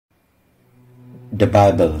The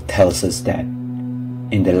Bible tells us that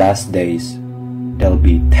in the last days there'll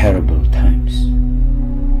be terrible times.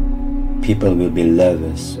 People will be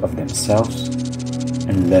lovers of themselves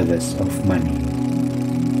and lovers of money.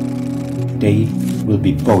 They will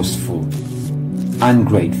be boastful,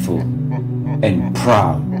 ungrateful, and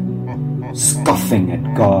proud, scoffing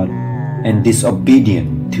at God and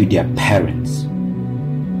disobedient to their parents.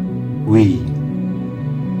 We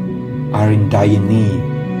are in dire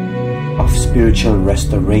need of spiritual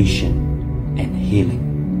restoration and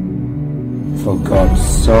healing. For God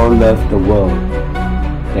so loved the world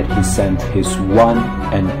that He sent His one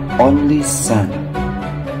and only Son,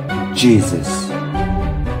 Jesus,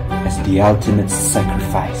 as the ultimate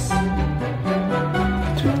sacrifice,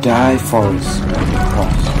 to die for us on the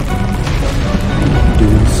cross. And in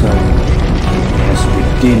doing so, He has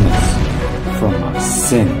redeemed us from our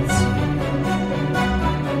sins.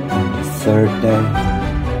 On the third day,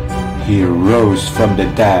 He rose from the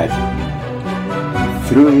dead, and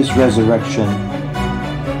through His resurrection,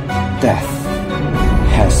 death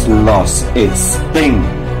has lost its sting.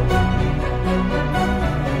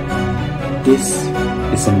 This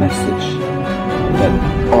is a message that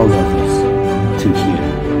all of us need to hear,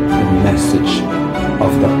 the message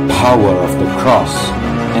of the power of the cross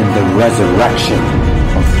and the resurrection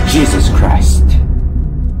of Jesus Christ.